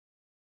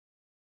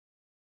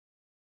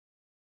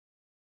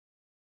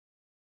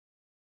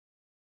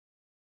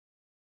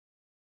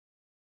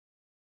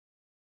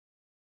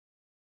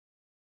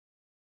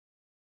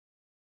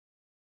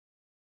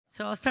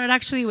So I'll start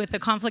actually with a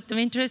conflict of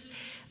interest.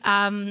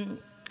 I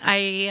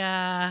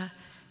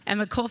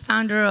am a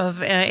co-founder of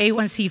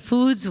A1C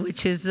Foods,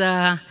 which is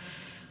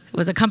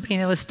was a company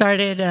that was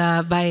started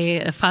by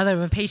a father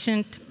of a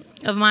patient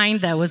of mine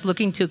that was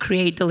looking to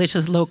create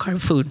delicious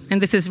low-carb food.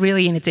 And this is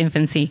really in its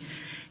infancy.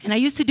 And I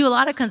used to do a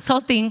lot of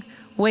consulting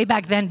way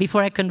back then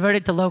before I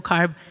converted to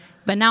low-carb,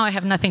 but now I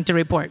have nothing to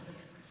report.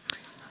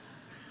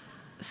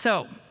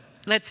 So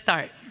let's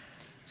start.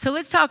 So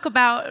let's talk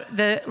about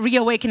the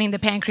reawakening the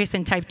pancreas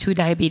in type 2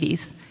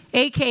 diabetes,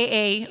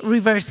 AKA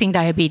reversing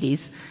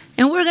diabetes.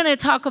 And we're going to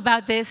talk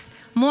about this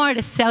more at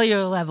a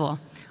cellular level.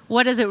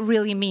 What does it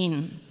really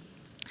mean?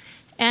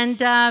 And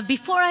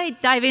before I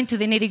dive into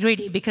the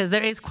nitty-gritty, because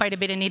there is quite a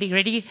bit of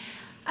nitty-gritty,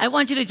 I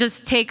want you to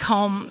just take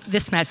home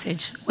this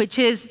message, which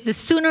is the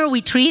sooner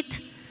we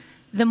treat,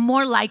 the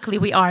more likely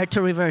we are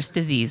to reverse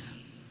disease.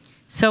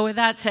 So with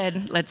that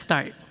said, let's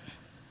start.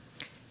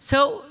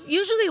 So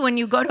usually when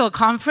you go to a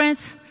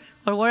conference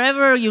or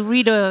wherever you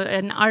read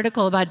an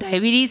article about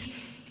diabetes,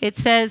 it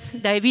says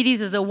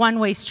diabetes is a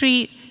one-way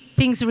street.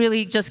 Things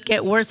really just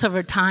get worse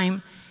over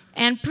time.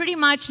 And pretty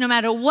much no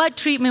matter what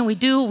treatment we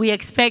do, we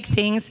expect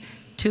things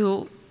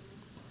to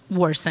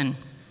worsen.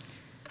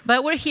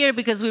 But we're here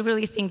because we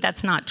really think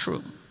that's not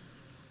true.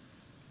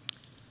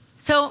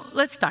 So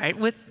let's start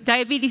with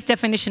diabetes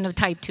definition of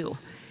type 2.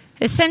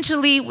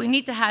 Essentially, we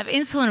need to have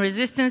insulin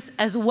resistance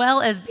as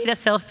well as beta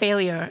cell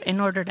failure in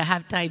order to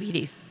have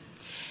diabetes.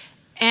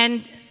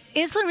 And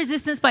insulin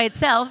resistance by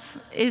itself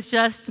is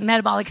just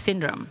metabolic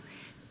syndrome.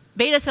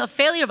 Beta cell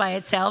failure by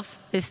itself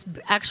is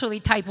actually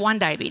type 1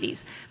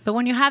 diabetes. But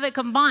when you have it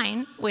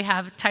combined, we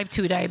have type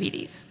 2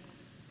 diabetes.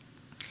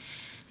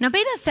 Now,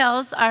 beta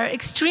cells are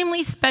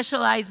extremely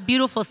specialized,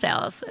 beautiful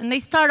cells, and they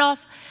start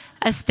off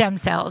as stem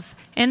cells.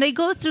 And they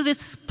go through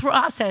this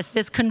process,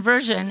 this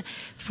conversion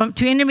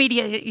to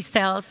intermediate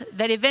cells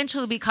that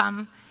eventually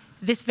become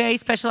this very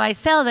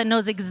specialized cell that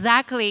knows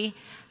exactly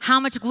how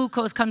much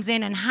glucose comes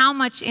in and how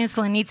much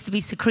insulin needs to be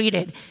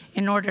secreted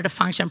in order to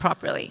function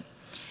properly.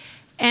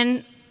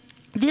 And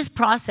this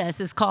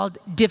process is called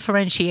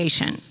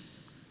differentiation.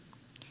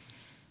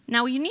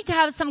 Now, you need to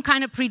have some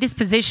kind of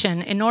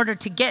predisposition in order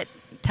to get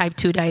type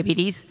 2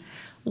 diabetes.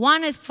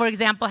 One is, for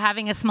example,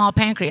 having a small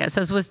pancreas.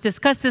 As was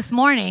discussed this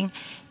morning,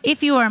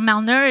 if you are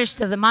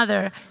malnourished as a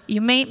mother,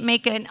 you may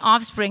make an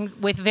offspring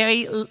with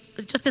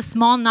just a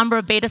small number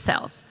of beta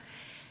cells.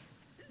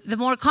 The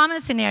more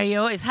common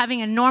scenario is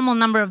having a normal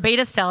number of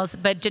beta cells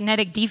but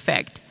genetic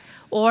defect,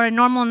 or a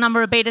normal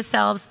number of beta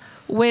cells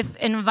with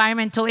an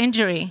environmental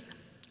injury,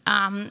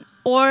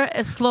 or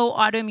a slow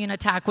autoimmune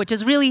attack, which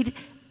is really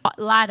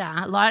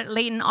LADA,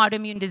 latent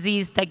autoimmune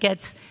disease that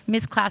gets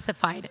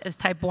misclassified as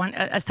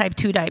type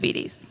 2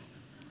 diabetes.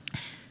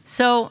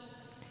 So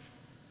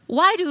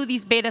why do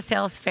these beta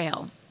cells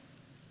fail?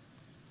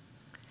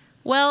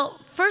 Well,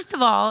 first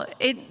of all,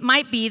 it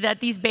might be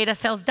that these beta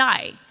cells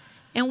die.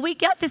 And we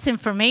get this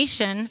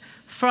information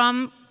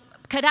from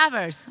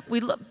cadavers.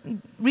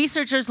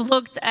 Researchers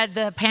looked at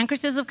the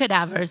pancreases of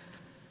cadavers,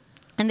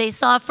 and they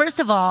saw, first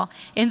of all,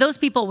 in those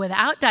people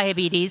without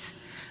diabetes,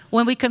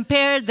 when we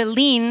compare the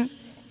lean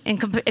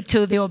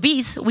to the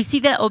obese, we see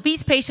that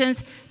obese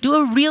patients do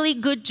a really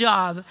good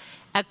job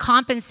at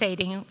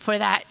compensating for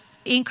that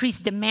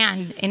increased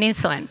demand in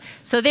insulin.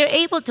 So they're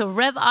able to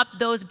rev up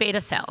those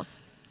beta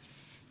cells.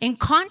 In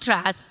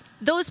contrast,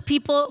 those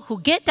people who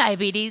get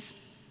diabetes,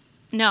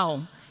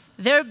 no,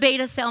 their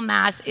beta cell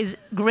mass is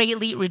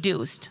greatly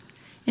reduced.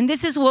 And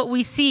this is what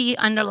we see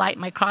under light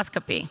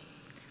microscopy.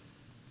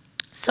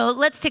 So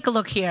let's take a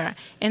look here.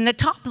 In the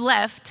top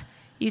left,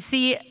 you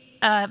see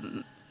a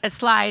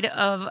slide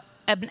of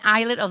an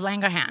islet of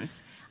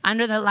Langerhans.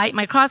 Under the light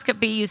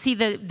microscopy, you see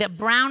the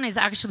brown is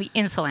actually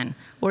insulin.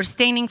 We're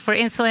staining for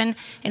insulin,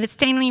 and it's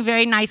staining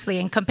very nicely.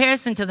 In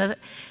comparison to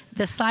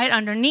the slide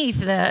underneath,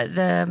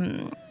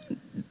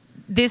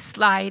 this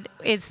slide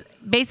is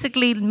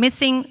basically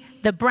missing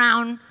the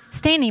brown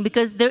staining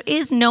because there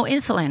is no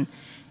insulin.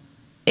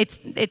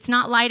 It's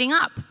not lighting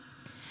up.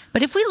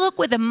 But if we look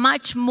with a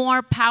much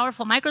more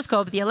powerful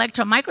microscope, the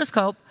electron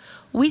microscope,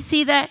 we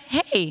see that,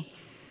 hey,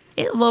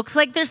 it looks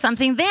like there's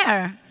something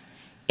there.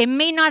 It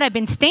may not have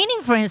been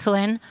staining for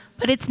insulin,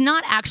 but it's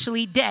not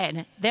actually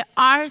dead. There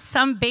are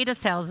some beta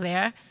cells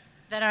there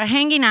that are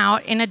hanging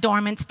out in a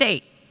dormant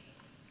state.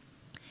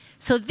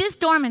 So this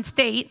dormant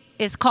state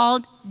is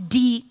called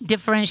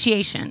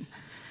de-differentiation.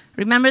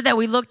 Remember that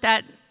we looked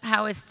at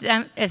how a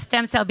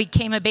stem cell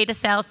became a beta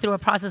cell through a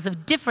process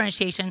of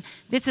differentiation.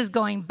 This is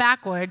going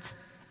backwards,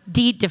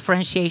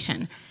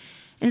 de-differentiation.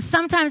 And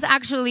sometimes,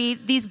 actually,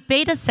 these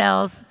beta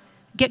cells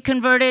get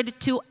converted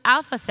to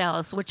alpha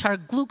cells, which are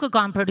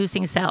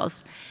glucagon-producing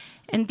cells.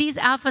 And these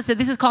alpha cells,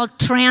 this is called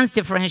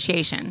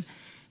transdifferentiation.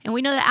 And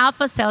we know that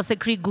alpha cells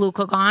secrete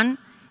glucagon,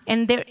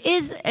 and there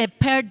is a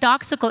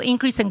paradoxical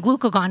increase in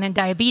glucagon in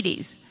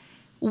diabetes,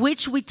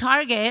 which we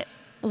target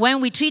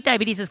when we treat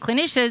diabetes as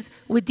clinicians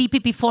with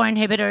DPP-4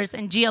 inhibitors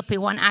and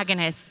GLP-1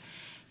 agonists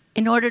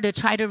in order to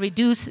try to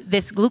reduce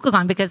this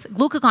glucagon, because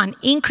glucagon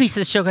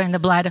increases sugar in the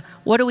blood.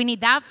 What do we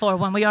need that for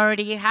when we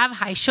already have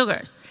high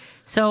sugars?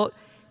 So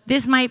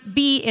this might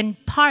be in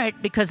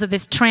part because of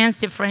this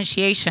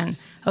transdifferentiation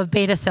of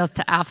beta cells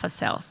to alpha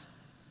cells.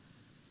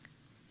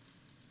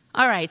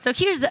 All right, so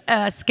here's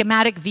a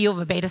schematic view of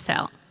a beta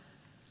cell.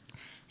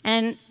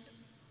 And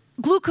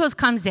glucose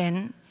comes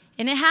in,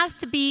 and it has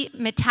to be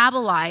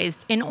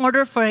metabolized in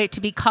order for it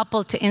to be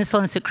coupled to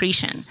insulin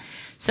secretion.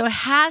 So it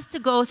has to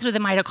go through the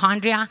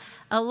mitochondria.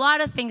 A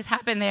lot of things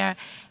happen there.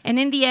 And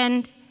in the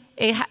end,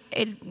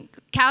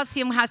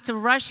 calcium has to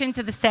rush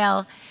into the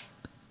cell.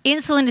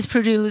 Insulin is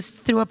produced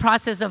through a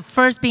process of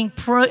first being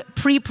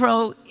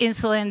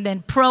pre-pro-insulin,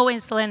 then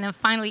pro-insulin, and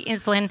finally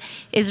insulin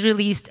is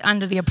released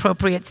under the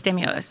appropriate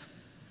stimulus.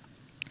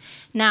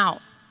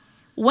 Now,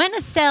 when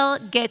a cell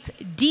gets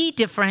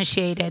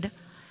de-differentiated,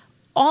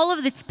 all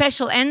of the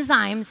special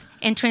enzymes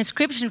and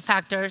transcription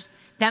factors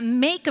that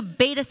make a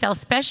beta cell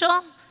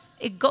special,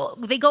 they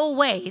go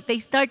away. They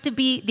start to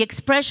be, the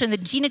expression, the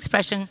gene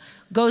expression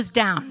goes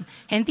down.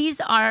 And these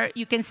are,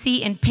 you can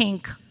see in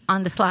pink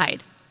on the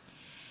slide.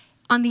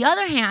 On the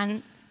other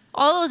hand,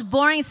 all those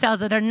boring cells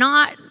that are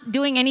not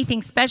doing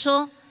anything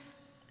special,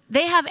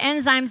 they have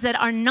enzymes that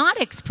are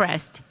not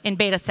expressed in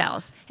beta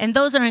cells, and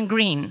those are in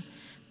green.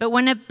 But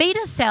when a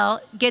beta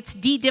cell gets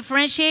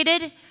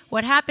de-differentiated,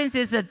 what happens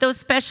is that those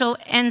special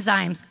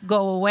enzymes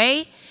go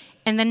away,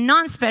 and the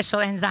non-special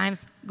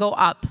enzymes go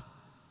up.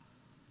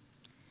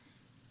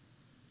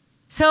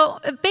 So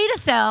a beta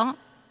cell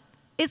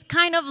is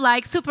kind of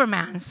like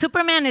Superman.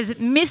 Superman is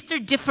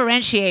Mr.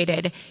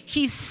 Differentiated.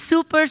 He's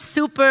super,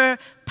 super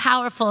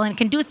powerful and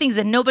can do things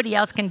that nobody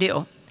else can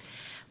do.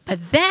 But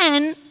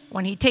then,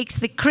 when he takes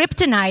the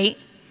kryptonite,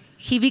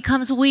 he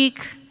becomes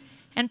weak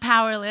and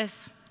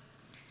powerless.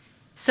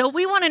 So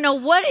we want to know,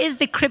 what is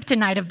the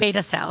kryptonite of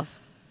beta cells?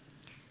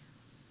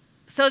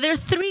 So there are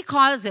three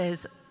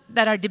causes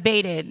that are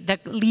debated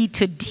that lead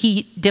to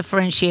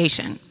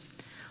de-differentiation: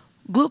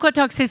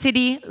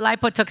 glucotoxicity,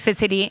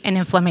 lipotoxicity, and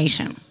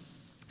inflammation.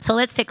 So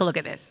let's take a look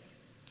at this.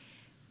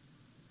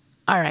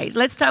 All right,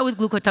 let's start with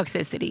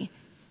glucotoxicity.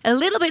 A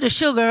little bit of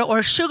sugar,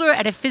 or sugar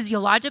at a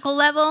physiological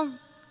level,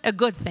 a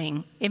good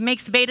thing. It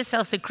makes beta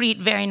cells secrete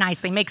very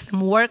nicely, makes them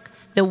work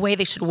the way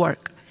they should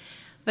work.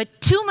 But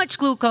too much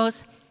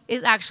glucose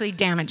is actually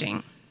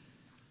damaging.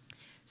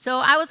 So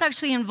I was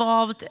actually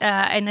involved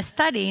in a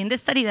study, in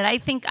this study that I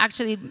think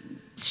actually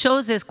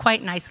shows this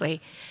quite nicely.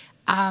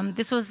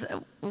 This was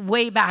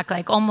way back,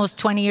 like almost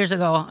 20 years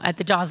ago at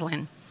the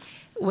Joslin,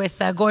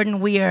 with Gordon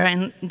Weir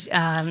and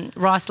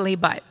Ross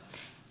Leibott.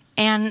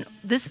 And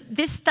this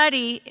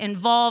study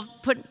involved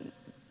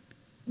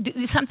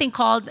something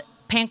called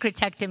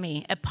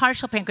pancreatectomy, a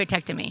partial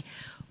pancreatectomy,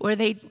 where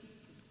the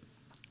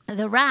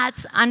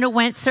rats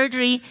underwent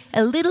surgery,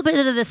 a little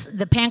bit of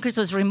the pancreas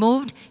was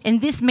removed, and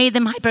this made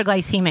them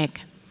hyperglycemic.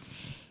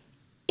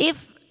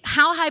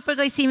 How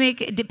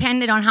hyperglycemic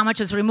depended on how much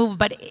was removed,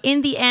 but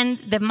in the end,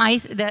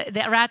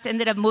 the rats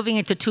ended up moving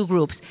into two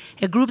groups: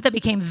 a group that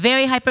became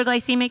very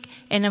hyperglycemic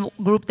and a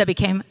group that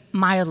became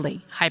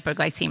mildly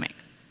hyperglycemic.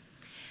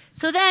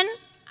 So then,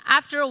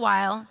 after a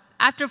while,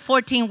 after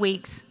 14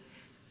 weeks,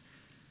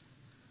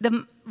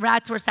 the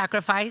rats were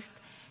sacrificed,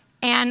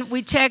 and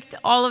we checked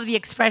all of the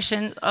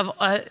expression of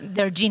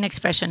their gene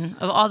expression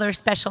of all their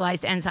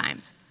specialized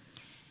enzymes.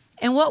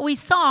 And what we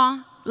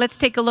saw, let's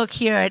take a look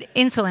here at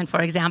insulin,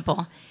 for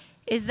example,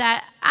 is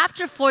that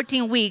after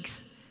 14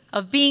 weeks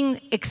of being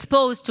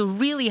exposed to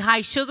really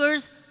high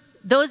sugars,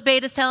 those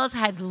beta cells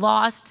had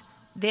lost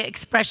the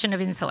expression of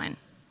insulin.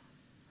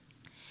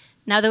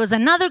 Now, there was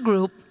another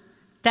group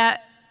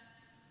that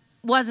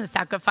wasn't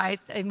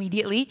sacrificed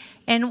immediately,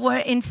 and were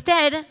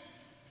instead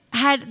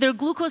had their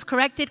glucose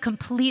corrected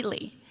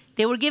completely.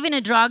 They were given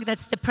a drug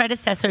that's the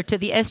predecessor to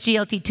the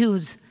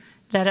SGLT2s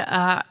that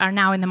are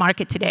now in the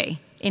market today,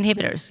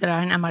 inhibitors that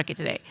are in the market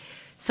today.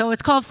 So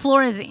it's called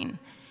fluorescein.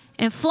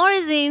 And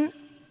fluorescein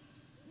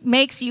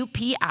makes you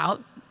pee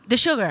out the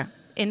sugar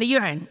in the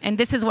urine, and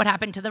this is what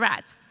happened to the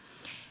rats.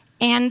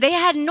 And they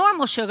had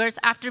normal sugars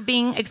after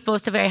being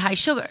exposed to very high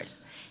sugars.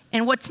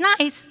 And what's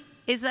nice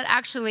is that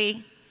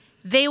actually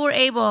they were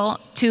able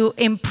to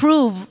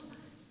improve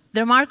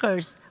their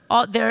markers.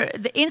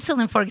 The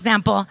insulin, for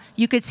example,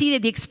 you could see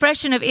that the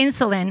expression of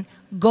insulin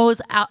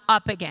goes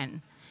up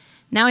again.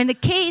 Now, in the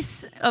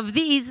case of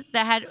these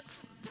that had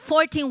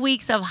 14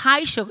 weeks of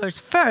high sugars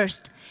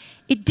first,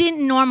 it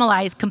didn't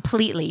normalize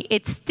completely.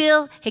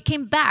 It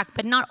came back,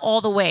 but not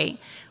all the way.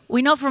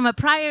 We know from a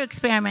prior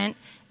experiment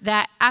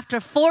that after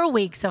 4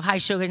 weeks of high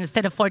sugars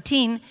instead of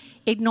 14,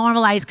 it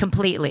normalized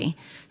completely.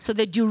 So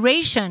the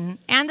duration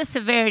and the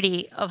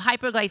severity of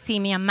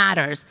hyperglycemia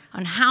matters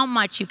on how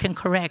much you can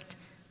correct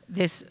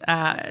this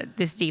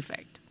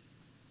defect.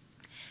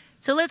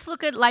 So let's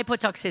look at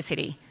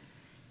lipotoxicity.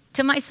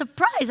 To my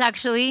surprise,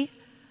 actually,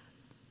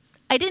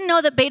 I didn't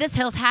know that beta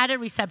cells had a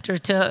receptor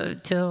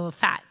to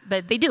fat,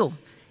 but they do.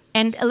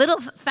 And a little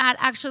fat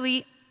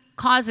actually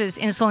causes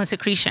insulin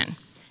secretion.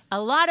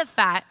 A lot of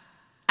fat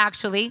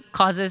actually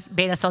causes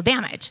beta cell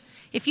damage.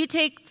 If you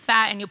take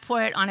fat and you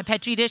pour it on a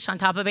Petri dish on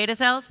top of beta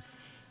cells,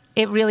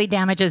 it really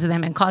damages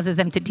them and causes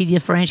them to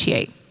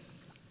de-differentiate.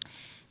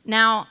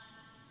 Now,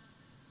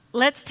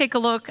 let's take a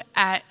look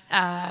at,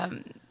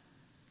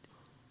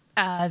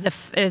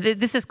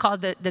 this is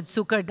called the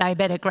Zucker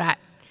diabetic rat.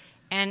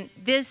 And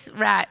this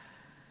rat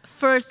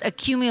first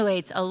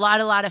accumulates a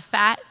lot of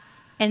fat,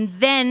 and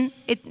then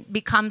it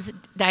becomes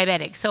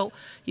diabetic. So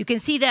you can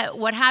see that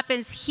what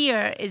happens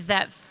here is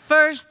that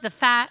first the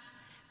fat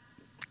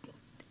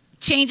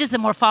changes the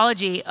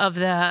morphology of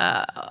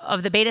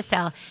the beta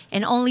cell,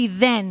 and only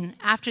then,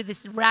 after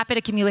this rapid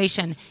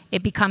accumulation,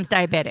 it becomes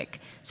diabetic.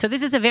 So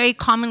this is a very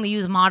commonly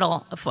used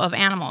model of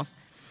animals.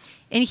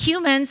 In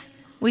humans,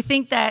 we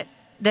think that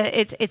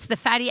it's the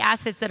fatty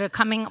acids that are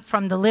coming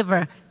from the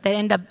liver that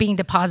end up being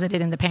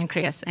deposited in the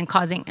pancreas and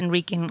causing and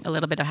wreaking a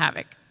little bit of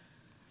havoc.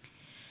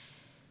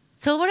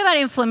 So what about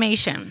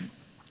inflammation?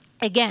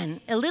 Again,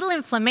 a little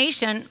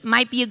inflammation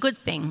might be a good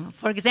thing.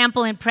 For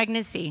example, in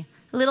pregnancy,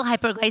 a little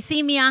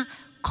hyperglycemia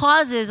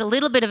causes a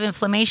little bit of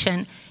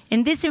inflammation,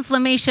 and this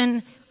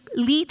inflammation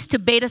leads to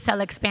beta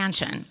cell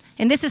expansion.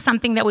 And this is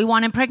something that we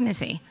want in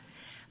pregnancy.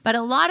 But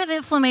a lot of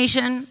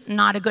inflammation,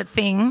 not a good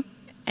thing,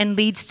 and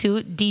leads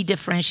to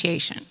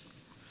dedifferentiation.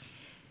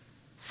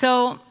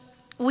 So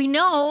we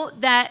know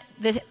that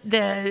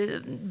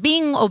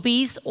being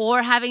obese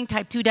or having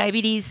type 2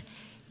 diabetes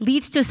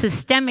leads to a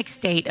systemic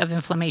state of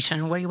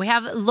inflammation where we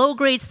have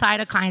low-grade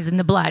cytokines in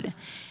the blood.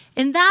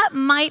 And that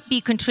might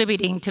be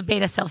contributing to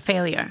beta cell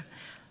failure.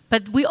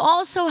 But we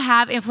also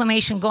have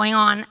inflammation going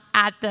on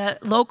at the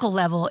local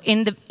level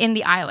in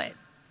the islet.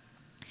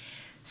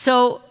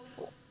 So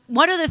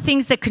what are the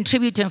things that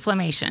contribute to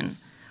inflammation?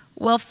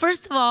 Well,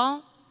 first of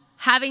all,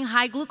 having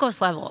high glucose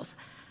levels.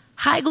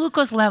 High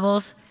glucose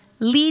levels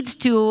leads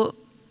to,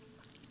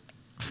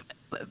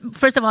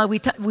 first of all,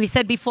 we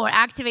said before,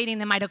 activating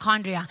the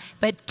mitochondria,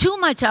 but too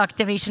much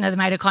activation of the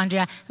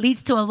mitochondria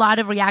leads to a lot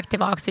of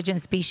reactive oxygen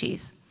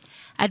species.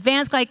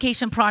 Advanced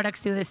glycation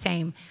products do the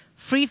same.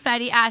 Free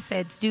fatty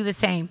acids do the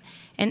same.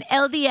 And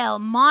LDL,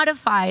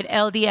 modified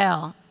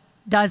LDL,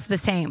 does the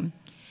same.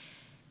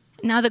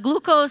 Now, the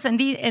glucose and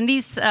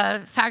these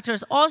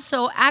factors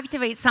also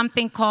activate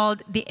something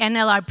called the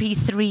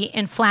NLRP3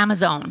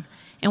 inflammasome.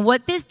 And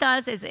what this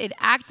does is it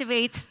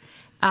activates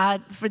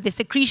for the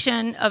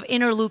secretion of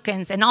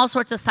interleukins and all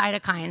sorts of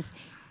cytokines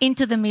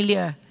into the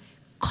milieu,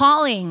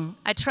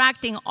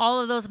 attracting all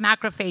of those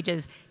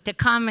macrophages to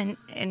come and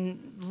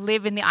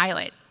live in the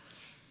islet.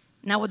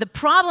 Now, what the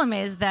problem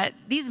is that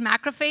these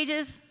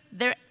macrophages,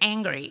 they're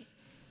angry,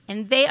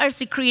 and they are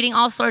secreting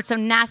all sorts of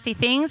nasty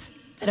things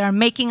that are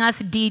making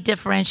us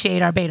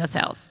dedifferentiate our beta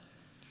cells.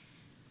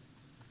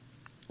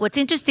 What's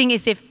interesting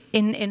is if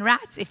in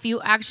rats, if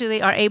you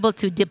actually are able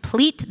to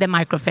deplete the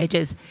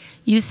macrophages,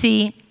 you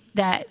see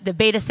that the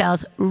beta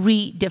cells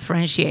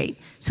redifferentiate.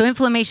 So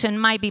inflammation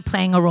might be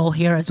playing a role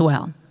here as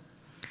well.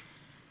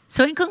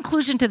 So in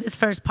conclusion to this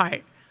first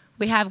part,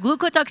 we have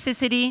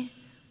glucotoxicity,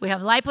 we have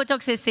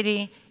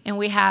lipotoxicity, and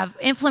we have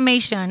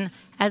inflammation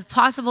as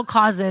possible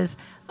causes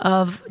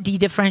of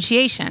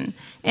dedifferentiation.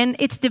 And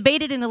it's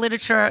debated in the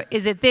literature,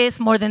 is it this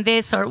more than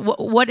this, or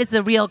what is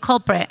the real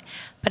culprit?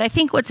 But I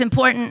think what's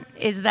important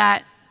is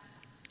that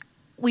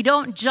we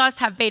don't just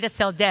have beta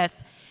cell death.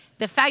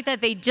 The fact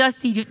that they just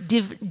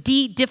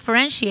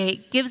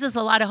dedifferentiate gives us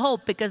a lot of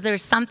hope because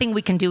there's something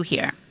we can do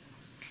here.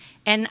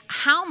 And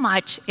how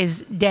much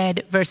is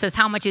dead versus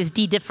how much is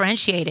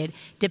dedifferentiated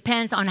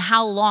depends on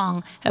how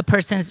long a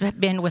person's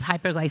been with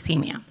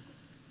hyperglycemia.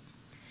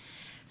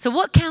 So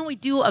what can we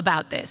do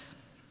about this?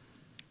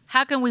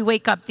 How can we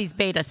wake up these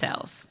beta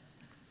cells?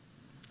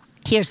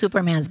 Here,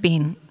 Superman's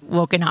being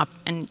woken up,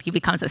 and he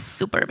becomes a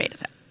super beta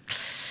cell.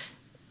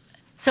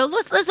 So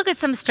let's look at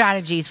some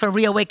strategies for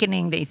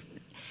reawakening these.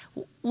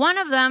 One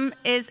of them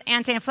is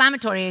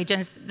anti-inflammatory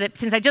agents. That,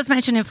 since I just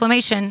mentioned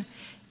inflammation,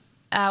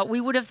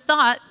 we would have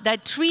thought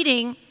that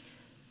treating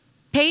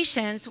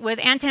patients with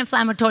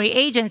anti-inflammatory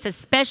agents,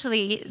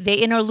 especially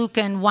the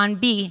interleukin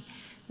 1B,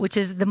 which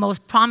is the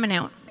most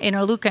prominent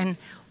interleukin,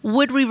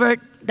 would revert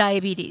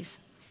diabetes.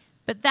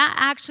 But that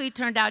actually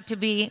turned out to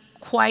be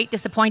quite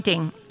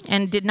disappointing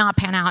and did not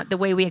pan out the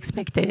way we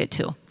expected it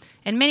to.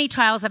 And many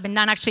trials have been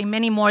done, actually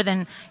many more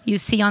than you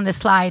see on the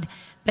slide,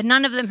 but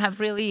none of them have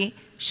really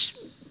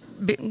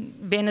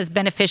been as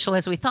beneficial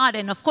as we thought.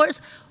 And of course,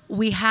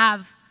 we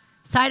have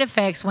side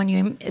effects when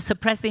you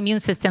suppress the immune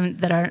system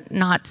that are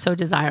not so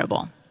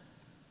desirable.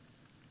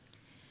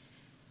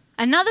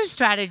 Another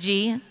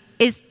strategy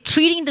is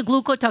treating the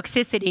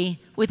glucotoxicity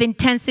with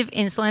intensive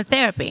insulin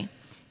therapy.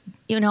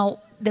 You know,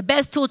 the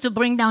best tool to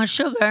bring down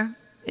sugar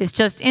is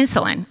just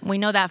insulin. We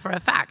know that for a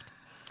fact.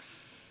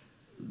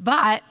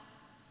 But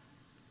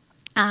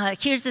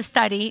here's a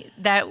study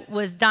that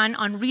was done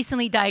on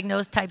recently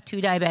diagnosed type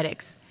 2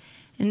 diabetics.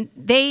 And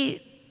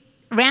they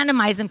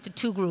randomized them to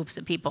two groups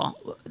of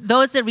people.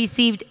 Those that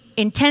received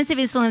intensive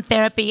insulin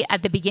therapy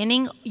at the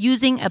beginning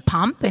using a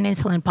pump, an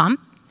insulin pump,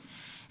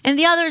 and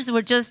the others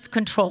were just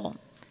control.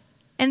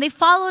 And they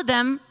followed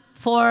them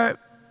for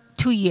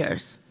 2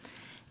 years.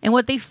 And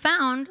what they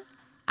found,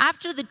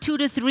 after the 2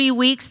 to 3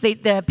 weeks,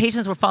 the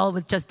patients were followed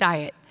with just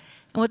diet.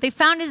 And what they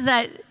found is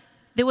that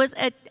there was,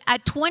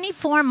 at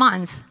 24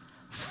 months,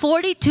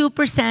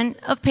 42%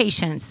 of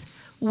patients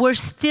were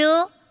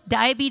still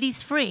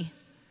diabetes-free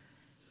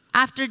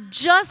after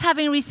just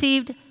having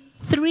received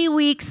 3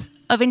 weeks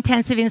of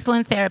intensive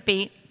insulin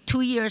therapy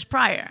 2 years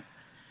prior.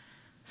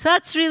 So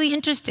that's really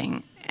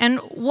interesting. And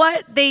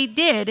what they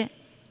did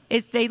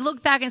is they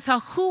looked back and saw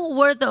who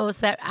were those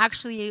that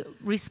actually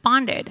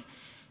responded.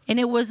 And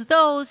it was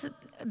those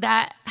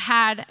that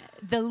had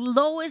the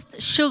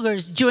lowest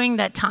sugars during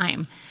that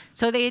time.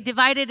 So they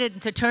divided it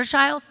into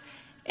tertiles,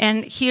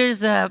 and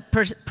here's a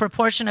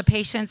proportion of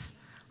patients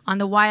on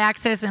the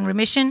y-axis in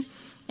remission.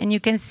 And you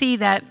can see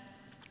that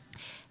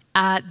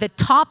the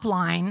top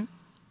line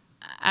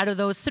out of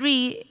those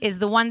three is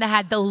the one that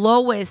had the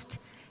lowest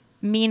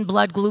mean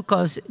blood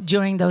glucose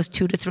during those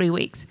 2 to 3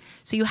 weeks.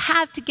 So you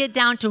have to get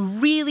down to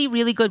really,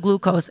 really good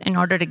glucose in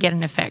order to get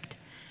an effect.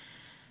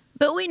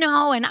 But we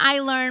know, and I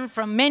learned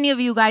from many of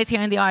you guys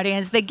here in the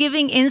audience, that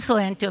giving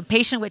insulin to a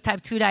patient with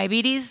type 2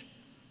 diabetes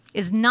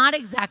is not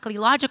exactly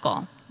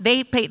logical.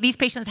 These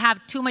patients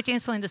have too much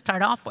insulin to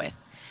start off with.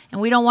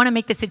 And we don't want to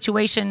make the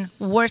situation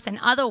worse in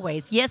other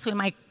ways. Yes, we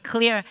might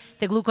clear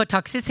the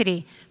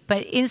glucotoxicity,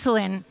 but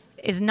insulin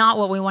is not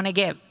what we want to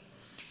give.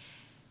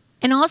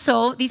 And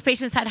also, these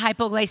patients had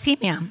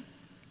hypoglycemia.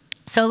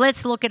 So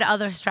let's look at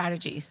other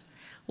strategies.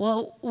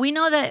 Well, we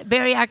know that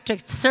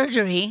bariatric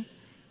surgery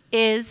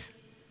is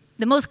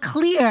the most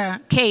clear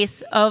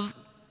case of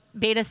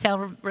beta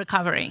cell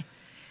recovery.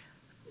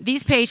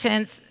 These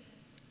patients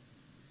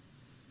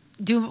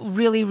do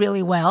really,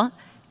 really well.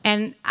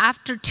 And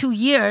after 2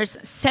 years,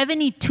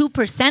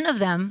 72% of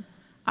them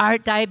are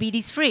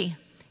diabetes-free.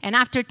 And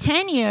after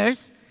 10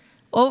 years,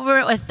 over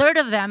a third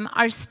of them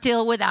are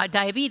still without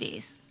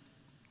diabetes.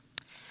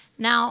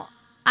 Now,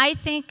 I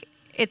think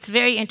it's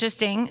very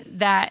interesting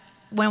that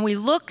when we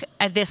look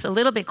at this a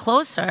little bit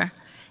closer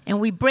and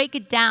we break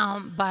it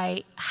down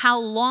by how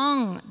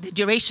long the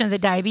duration of the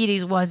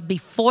diabetes was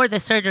before the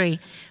surgery,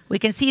 we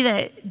can see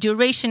that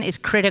duration is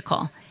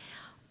critical.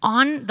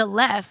 On the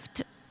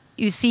left,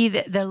 you see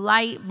the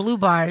light blue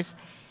bars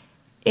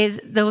is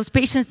those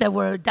patients that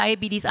were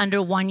diabetes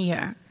under 1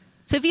 year.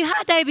 So if you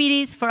had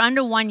diabetes for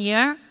under 1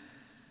 year,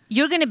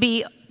 you're going to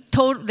be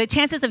told, the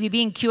chances of you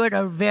being cured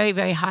are very,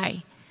 very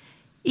high.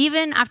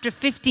 Even after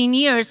 15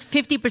 years,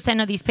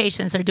 50% of these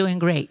patients are doing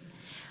great.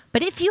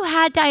 But if you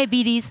had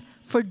diabetes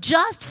for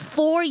just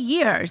 4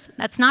 years,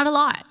 that's not a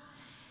lot.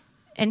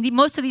 And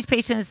most of these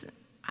patients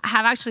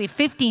have actually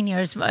 15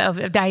 years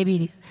of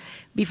diabetes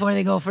before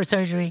they go for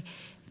surgery.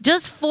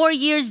 Just 4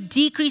 years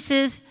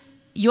decreases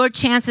your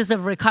chances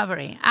of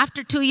recovery.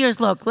 After 2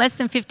 years, look, less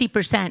than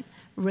 50%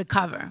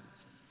 recover.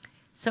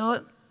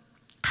 So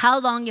how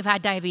long you've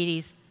had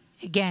diabetes,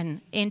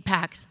 again,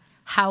 impacts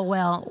how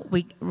well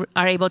we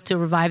are able to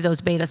revive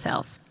those beta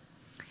cells.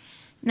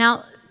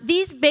 Now,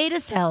 these beta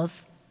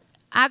cells,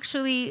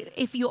 actually,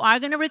 if you are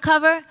going to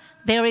recover,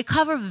 they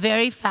recover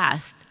very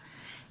fast.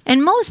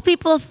 And most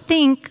people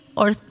think,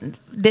 or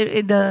there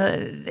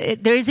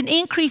is an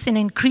increase in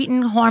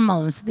incretin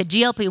hormones, the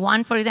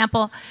GLP-1, for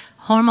example,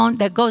 hormone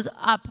that goes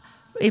up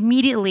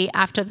immediately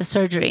after the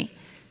surgery.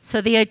 So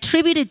they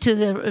attributed to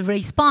the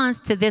response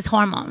to this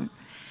hormone.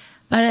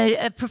 But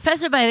a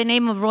professor by the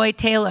name of Roy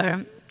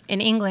Taylor in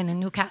England, in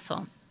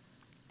Newcastle,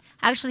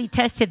 actually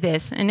tested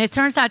this, and it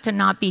turns out to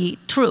not be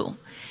true.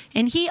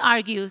 And he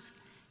argues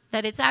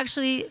that it's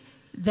actually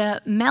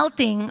the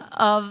melting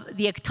of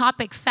the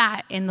ectopic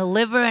fat in the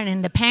liver and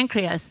in the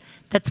pancreas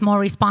that's more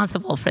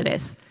responsible for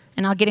this.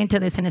 And I'll get into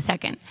this in a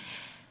second.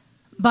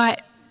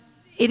 But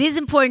it is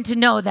important to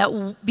know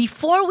that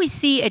before we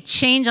see a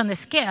change on the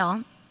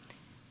scale,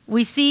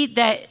 we see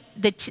that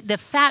the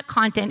fat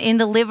content in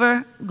the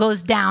liver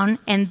goes down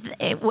and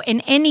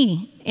in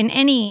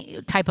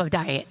any type of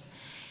diet.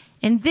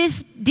 And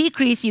this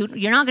decrease,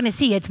 you're not going to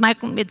see. It's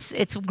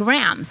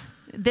grams.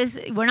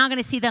 We're not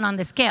going to see that on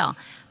the scale.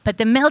 But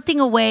the melting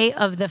away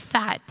of the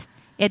fat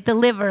at the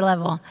liver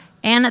level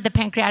and at the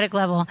pancreatic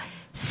level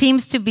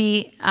seems to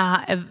be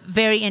a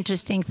very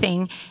interesting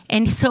thing.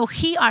 And so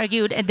he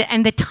argued,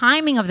 and the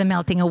timing of the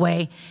melting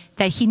away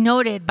that he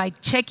noted by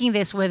checking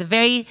this with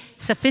very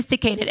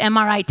sophisticated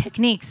MRI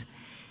techniques,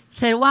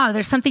 said, wow,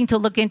 there's something to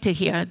look into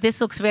here.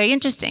 This looks very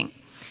interesting.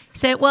 He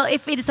said, well,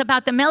 if it is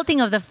about the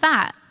melting of the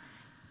fat,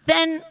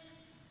 then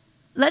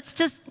let's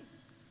just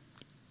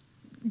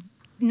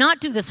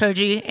not do the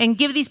surgery and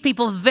give these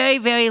people a very,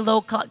 very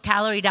low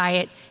calorie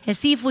diet and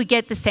see if we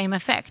get the same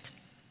effect.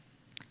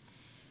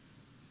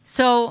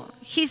 So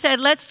he said,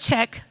 let's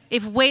check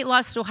if weight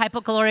loss through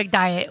hypocaloric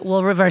diet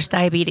will reverse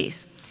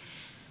diabetes.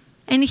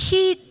 And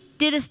he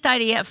did a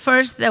study at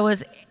first that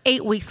was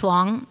 8 weeks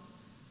long,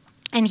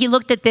 and he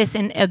looked at this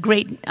in a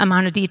great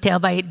amount of detail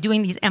by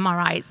doing these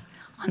MRIs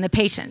on the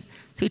patients.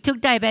 So he took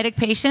diabetic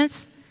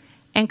patients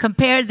and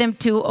compared them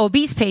to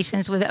obese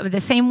patients with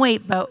the same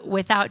weight but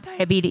without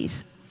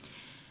diabetes.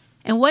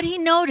 And what he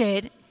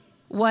noted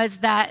was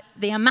that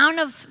the amount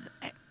of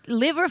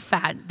liver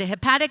fat, the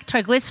hepatic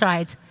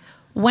triglycerides,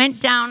 went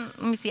down.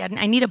 Let me see,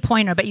 I need a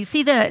pointer, but you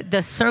see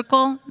the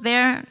circle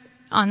there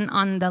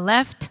on the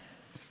left?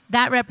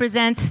 That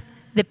represents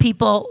the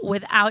people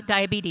without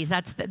diabetes.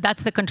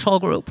 That's the control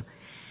group.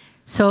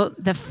 So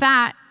the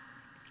fat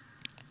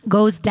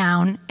goes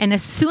down, and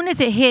as soon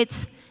as it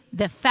hits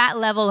the fat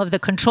level of the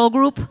control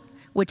group,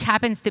 which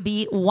happens to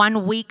be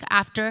 1 week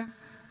after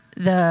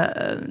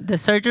the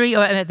surgery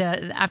or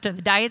after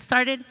the diet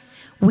started,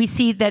 we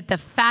see that the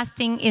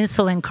fasting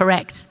insulin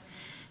corrects.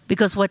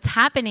 Because what's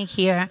happening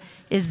here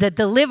is that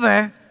the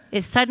liver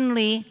is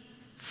suddenly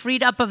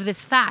freed up of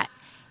this fat,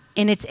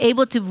 and it's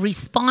able to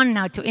respond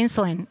now to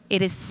insulin.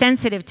 It is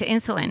sensitive to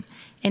insulin,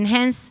 and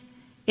hence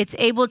it's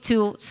able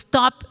to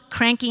stop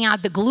cranking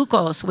out the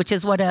glucose, which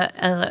is what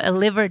a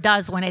liver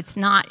does when it's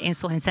not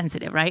insulin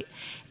sensitive, right?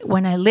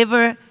 When a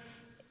liver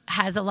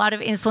has a lot of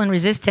insulin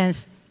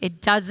resistance,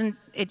 it doesn't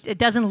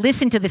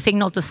listen to the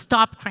signal to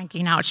stop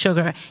cranking out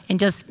sugar and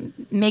just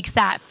makes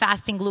that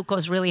fasting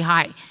glucose really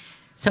high.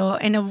 So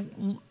in a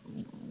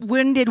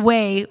winded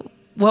way,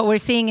 what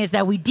we're seeing is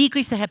that we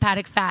decrease the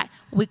hepatic fat,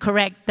 we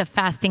correct the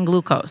fasting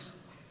glucose.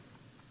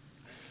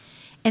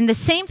 And the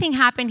same thing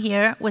happened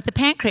here with the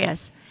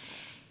pancreas.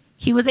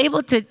 He was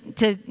able to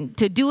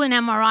do an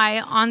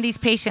MRI on these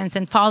patients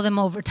and follow them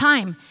over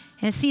time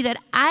and see that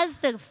as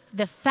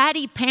the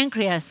fatty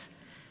pancreas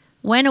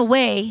went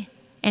away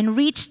and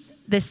reached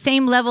the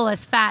same level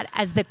as fat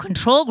as the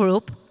control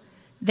group,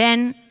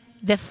 then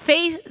the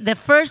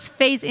first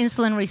phase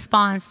insulin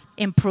response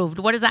improved.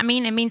 What does that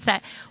mean? It means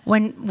that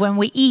when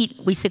we eat,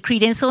 we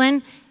secrete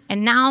insulin,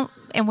 and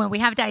when we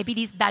have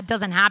diabetes, that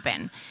doesn't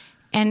happen.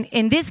 And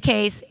in this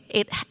case,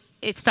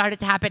 it started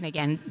to happen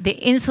again. The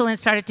insulin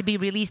started to be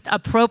released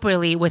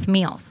appropriately with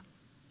meals.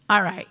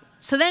 All right.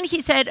 So then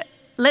he said,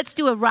 let's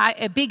do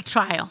a big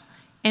trial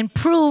and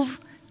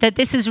prove that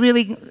this is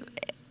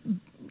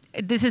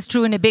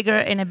true in a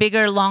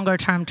bigger,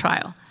 longer-term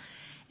trial.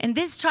 And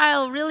this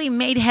trial really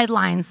made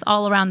headlines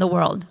all around the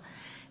world.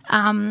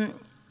 And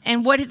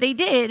what they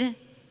did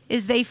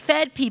is they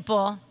fed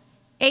people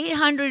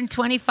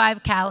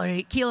 825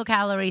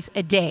 kilocalories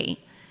a day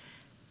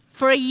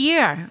for a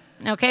year.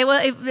 Okay,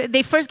 well,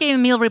 they first gave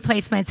them meal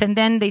replacements, and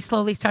then they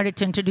slowly started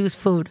to introduce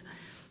food.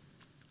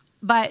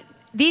 But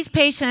these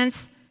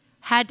patients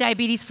had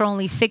diabetes for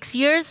only 6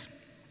 years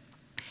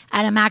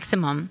at a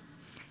maximum.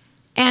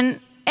 And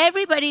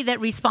everybody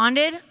that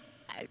responded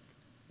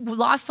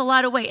lost a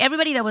lot of weight.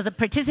 Everybody that was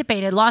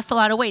participated lost a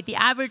lot of weight. The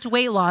average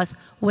weight loss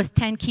was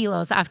 10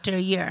 kilos after a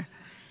year.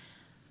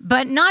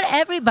 But not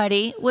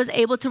everybody was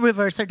able to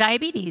reverse their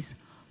diabetes,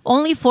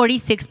 only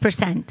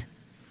 46%.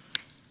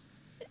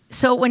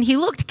 So when he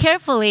looked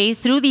carefully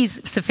through these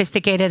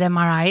sophisticated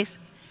MRIs,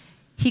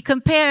 he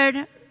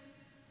compared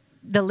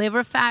the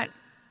liver fat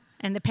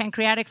and the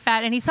pancreatic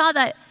fat, and he saw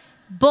that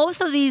both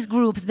of these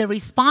groups, the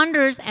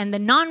responders and the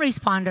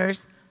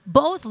non-responders,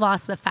 both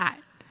lost the fat.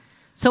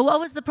 So what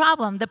was the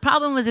problem? The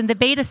problem was in the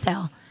beta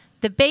cell.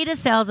 The beta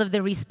cells of the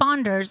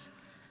responders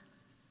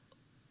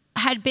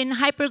had been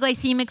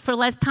hyperglycemic for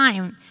less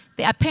time.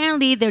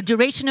 Apparently, their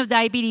duration of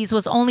diabetes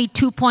was only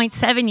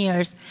 2.7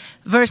 years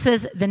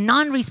versus the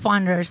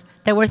non-responders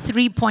that were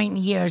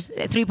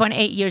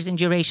 3.8 years in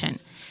duration.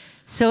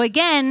 So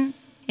again,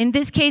 in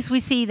this case,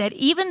 we see that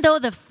even though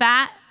the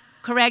fat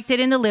corrected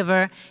in the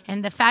liver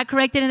and the fat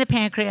corrected in the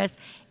pancreas,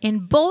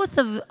 in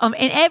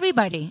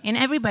everybody, in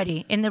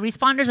the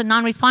responders and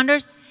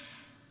non-responders,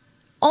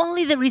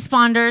 only the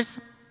responders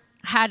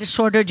had a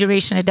shorter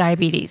duration of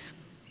diabetes.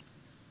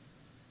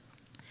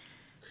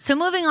 So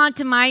moving on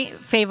to my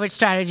favorite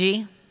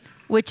strategy,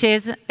 which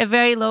is a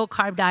very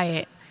low-carb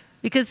diet.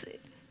 Because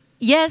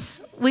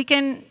yes, we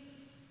can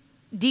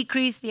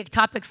decrease the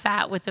ectopic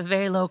fat with a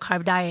very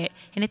low-carb diet,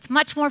 and it's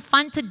much more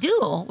fun to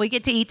do. We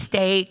get to eat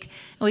steak,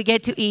 and we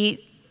get to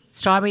eat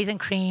strawberries and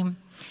cream,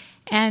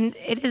 and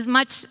it is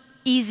much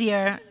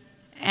easier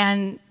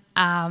and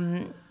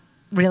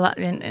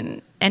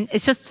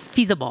it's just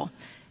feasible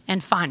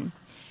and fun.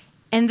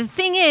 And the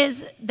thing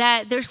is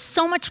that there's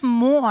so much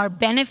more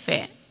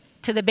benefit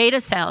to the beta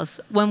cells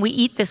when we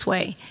eat this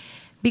way,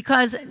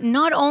 because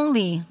not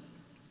only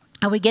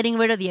are we getting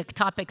rid of the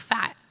ectopic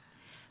fat,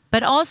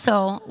 but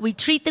also we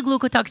treat the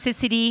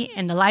glucotoxicity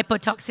and the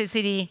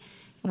lipotoxicity,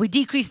 we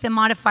decrease the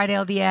modified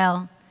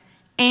LDL,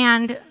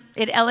 and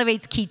it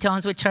elevates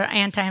ketones, which are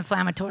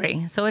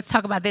anti-inflammatory. So let's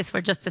talk about this for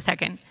just a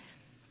second.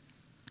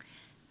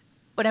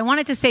 What I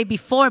wanted to say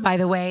before, by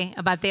the way,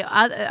 about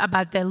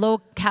the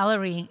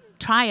low-calorie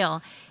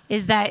trial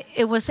is that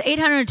it was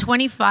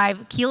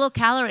 825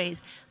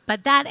 kilocalories,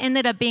 but that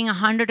ended up being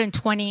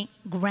 120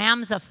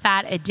 grams of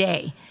fat a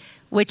day,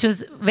 which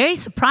was very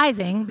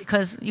surprising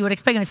because you would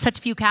expect with such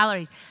few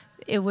calories,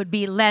 it would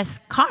be less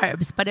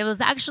carbs, but it was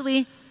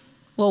actually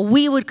what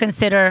we would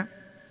consider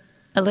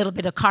a little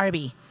bit of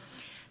carby.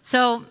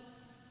 So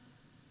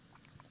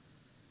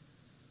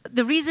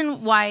the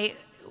reason why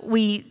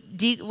we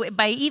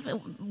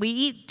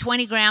eat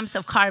 20 grams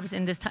of carbs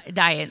in this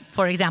diet,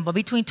 for example,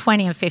 between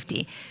 20 and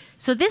 50.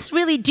 So this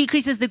really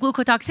decreases the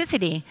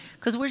glucotoxicity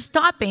because we're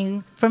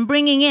stopping from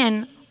bringing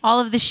in all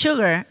of the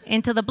sugar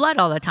into the blood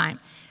all the time.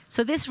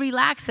 So this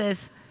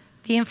relaxes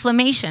the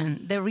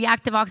inflammation, the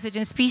reactive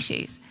oxygen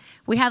species.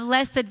 We have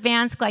less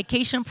advanced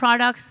glycation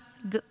products,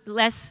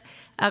 less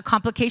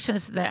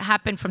complications that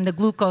happen from the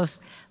glucose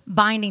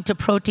binding to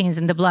proteins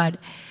in the blood.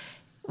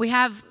 We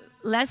have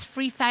less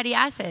free fatty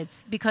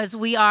acids because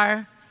we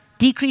are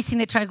decreasing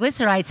the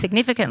triglycerides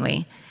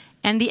significantly.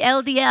 And the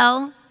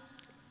LDL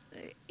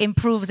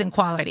improves in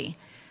quality.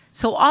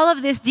 So all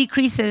of this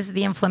decreases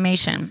the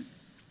inflammation.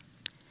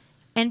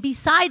 And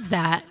besides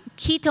that,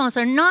 ketones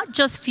are not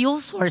just fuel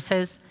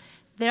sources,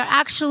 they're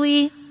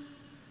actually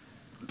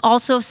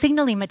also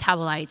signaling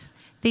metabolites.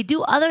 They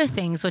do other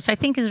things, which I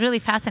think is really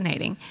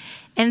fascinating.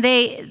 And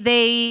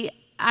they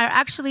are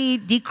actually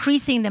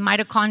decreasing the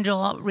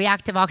mitochondrial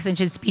reactive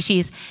oxygen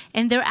species,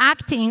 and they're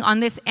acting on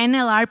this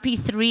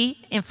NLRP3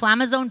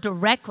 inflammasome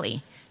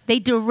directly. They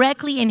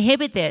directly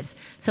inhibit this,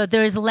 so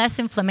there is less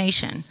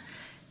inflammation.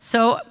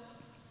 So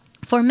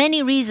for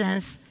many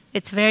reasons,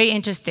 it's very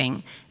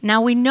interesting.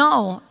 Now we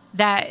know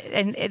that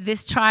in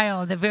this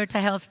trial, the Virta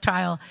Health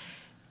trial,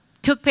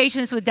 took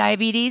patients with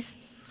diabetes,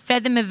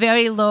 fed them a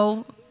very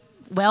low,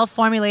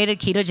 well-formulated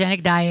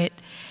ketogenic diet,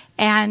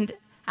 and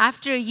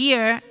after a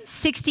year,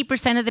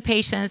 60% of the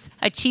patients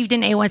achieved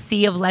an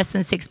A1C of less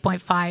than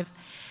 6.5,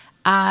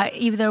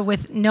 either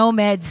with no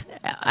meds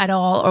at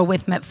all or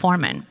with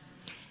metformin.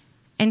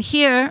 And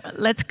here,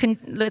 let's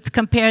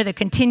compare the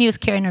continuous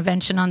care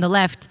intervention on the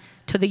left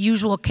to the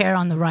usual care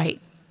on the right.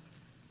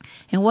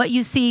 And what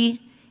you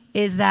see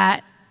is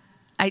that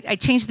I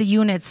changed the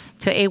units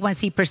to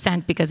A1C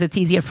percent because it's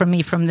easier for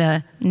me from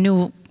the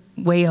new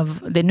way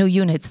of the new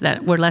units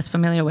that we're less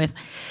familiar with.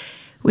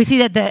 We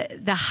see that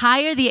the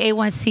higher the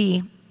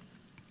A1C,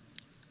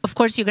 of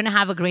course, you're going to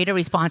have a greater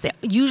response.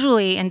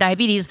 Usually in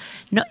diabetes,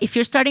 if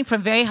you're starting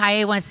from very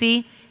high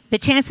A1C, the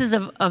chances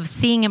of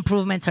seeing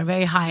improvements are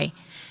very high.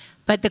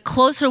 But the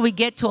closer we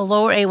get to a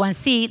lower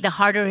A1C, the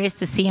harder it is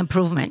to see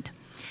improvement.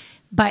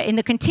 But in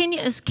the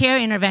continuous care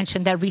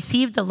intervention that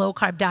received the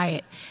low-carb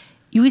diet,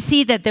 you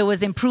see that there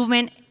was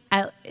improvement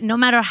no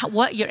matter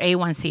what your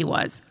A1C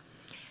was.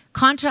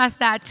 Contrast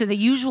that to the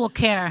usual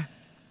care.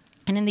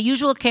 And in the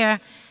usual care,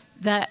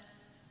 the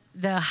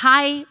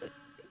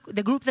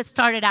group that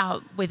started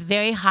out with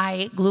very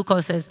high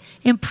glucoses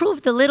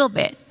improved a little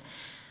bit.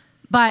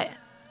 But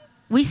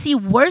we see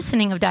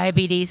worsening of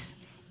diabetes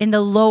in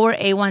the lower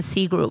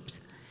A1C groups.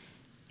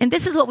 And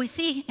this is what we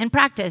see in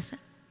practice.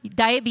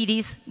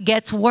 Diabetes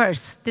gets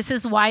worse. This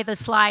is why the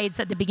slides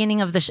at the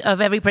beginning of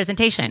every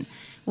presentation.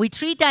 We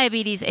treat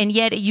diabetes, and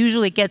yet it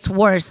usually gets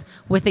worse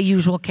with the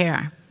usual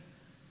care.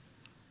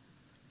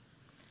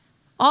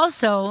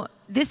 Also,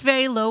 this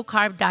very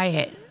low-carb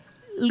diet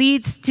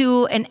leads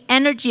to an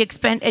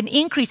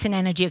increase in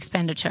energy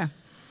expenditure,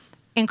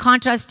 in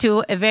contrast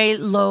to a very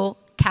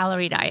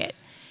low-calorie diet.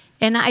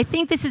 And I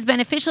think this is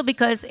beneficial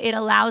because it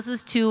allows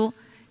us to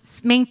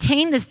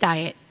maintain this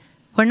diet.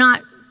 We're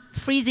not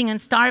freezing and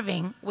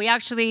starving. We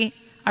actually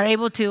are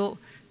able to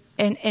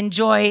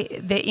enjoy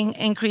the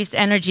increased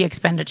energy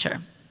expenditure.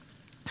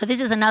 So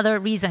this is another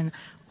reason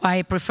why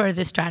I prefer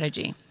this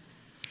strategy.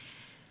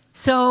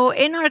 So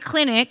in our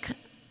clinic,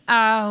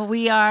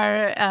 we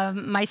are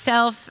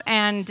myself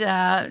and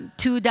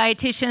two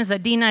dietitians.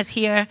 Adina is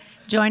here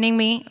joining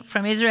me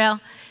from Israel.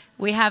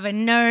 We have a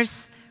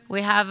nurse,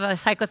 we have a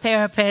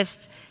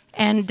psychotherapist,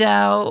 and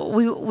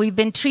we've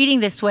been treating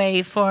this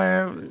way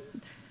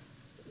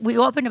we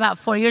opened about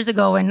 4 years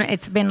ago, and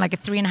it's been like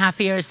 3.5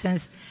 years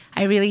since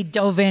I really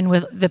dove in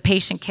with the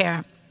patient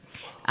care.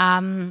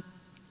 And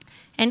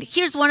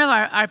here's one of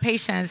our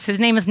patients. His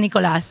name is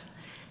Nicolas.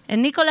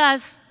 And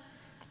Nicolas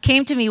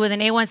came to me with an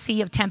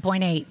A1C of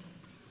 10.8.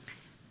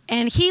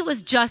 And he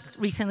was just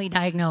recently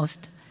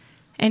diagnosed.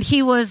 And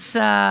he was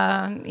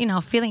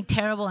feeling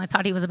terrible and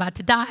thought he was about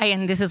to die,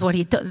 and this is what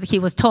he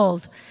was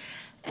told.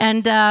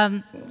 And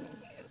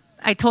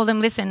I told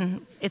him,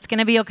 listen, it's going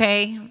to be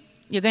okay.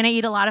 You're going to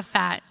eat a lot of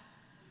fat,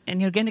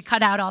 and you're going to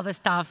cut out all this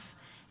stuff,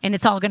 and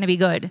it's all going to be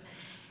good.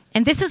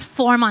 And this is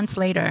 4 months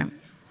later.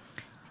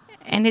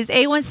 And his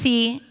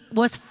A1C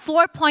was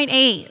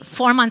 4.8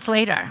 4 months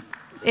later.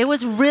 It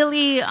was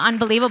really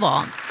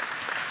unbelievable.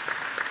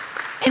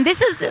 And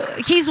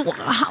he's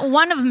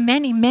one of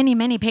many, many,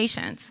 many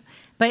patients.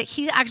 But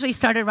he actually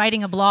started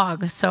writing a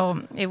blog,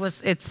 so it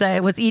was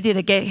easy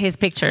to get his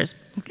pictures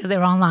because they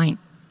were online.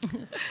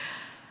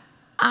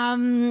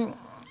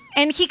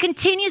 And he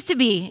continues to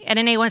be at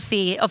an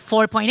A1C of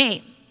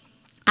 4.8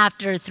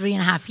 after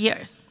 3.5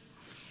 years.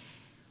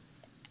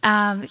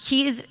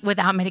 He is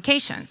without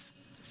medications.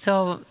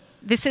 So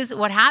this is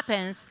what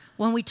happens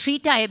when we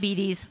treat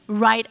diabetes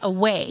right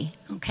away,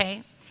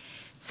 okay?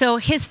 So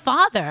his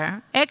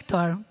father,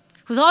 Hector,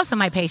 who's also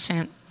my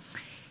patient,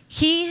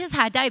 he has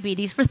had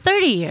diabetes for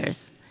 30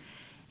 years.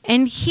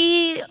 And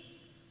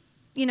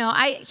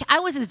I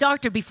was his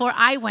doctor before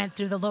I went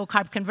through the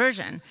low-carb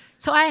conversion.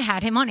 So I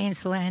had him on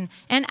insulin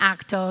and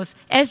Actos,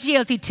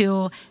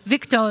 SGLT2,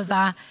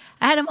 Victoza.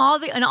 I had him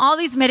on all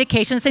these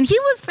medications, and he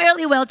was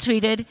fairly well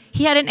treated.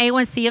 He had an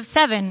A1C of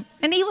 7,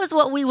 and he was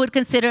what we would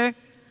consider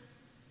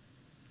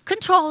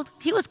controlled.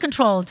 He was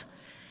controlled.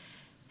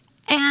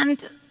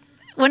 And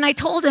when I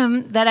told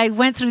him that I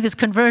went through this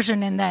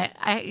conversion and that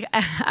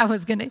I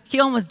was he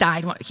almost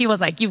died. He was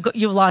like, you've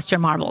lost your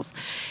marbles.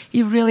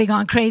 You've really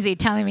gone crazy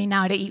telling me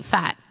now to eat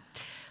fat.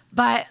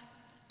 But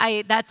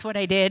that's what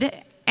I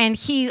did. And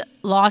he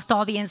lost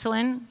all the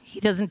insulin. He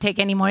doesn't take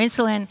any more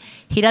insulin.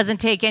 He doesn't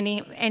take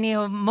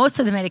most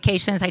of the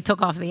medications. I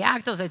took off the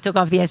Actos. I took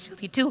off the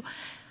SGLT2.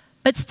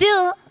 But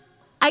still,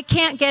 I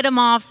can't get him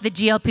off the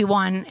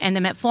GLP-1 and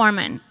the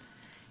metformin,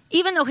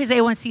 even though his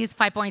A1C is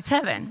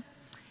 5.7.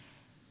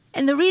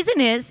 And the reason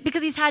is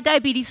because he's had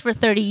diabetes for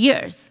 30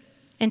 years.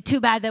 And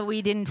too bad that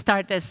we didn't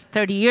start this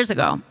 30 years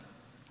ago.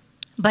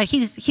 But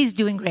he's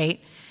doing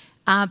great.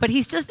 But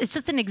it's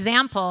just an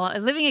example, a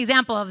living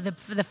example of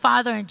the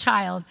father and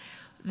child,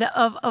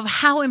 of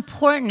how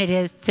important it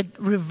is to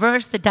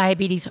reverse the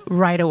diabetes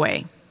right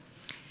away.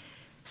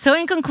 So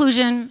in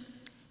conclusion,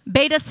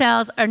 beta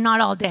cells are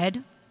not all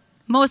dead.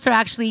 Most are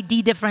actually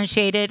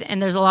de-differentiated,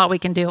 and there's a lot we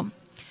can do.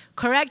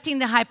 Correcting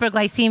the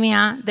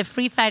hyperglycemia, the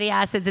free fatty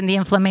acids, and the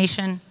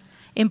inflammation,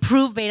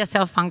 improve beta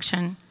cell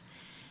function.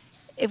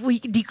 If we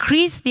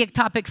decrease the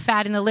ectopic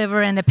fat in the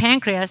liver and the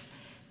pancreas,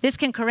 this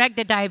can correct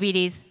the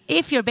diabetes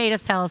if your beta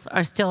cells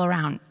are still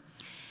around.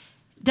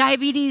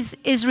 Diabetes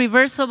is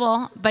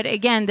reversible, but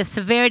again, the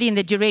severity and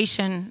the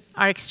duration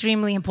are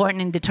extremely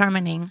important in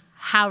determining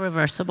how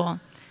reversible.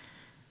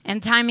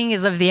 And timing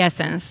is of the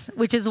essence,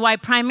 which is why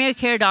primary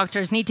care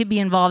doctors need to be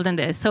involved in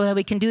this so that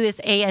we can do this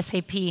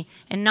ASAP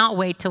and not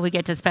wait till we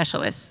get to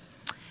specialists.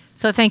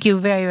 So thank you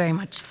very, very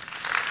much.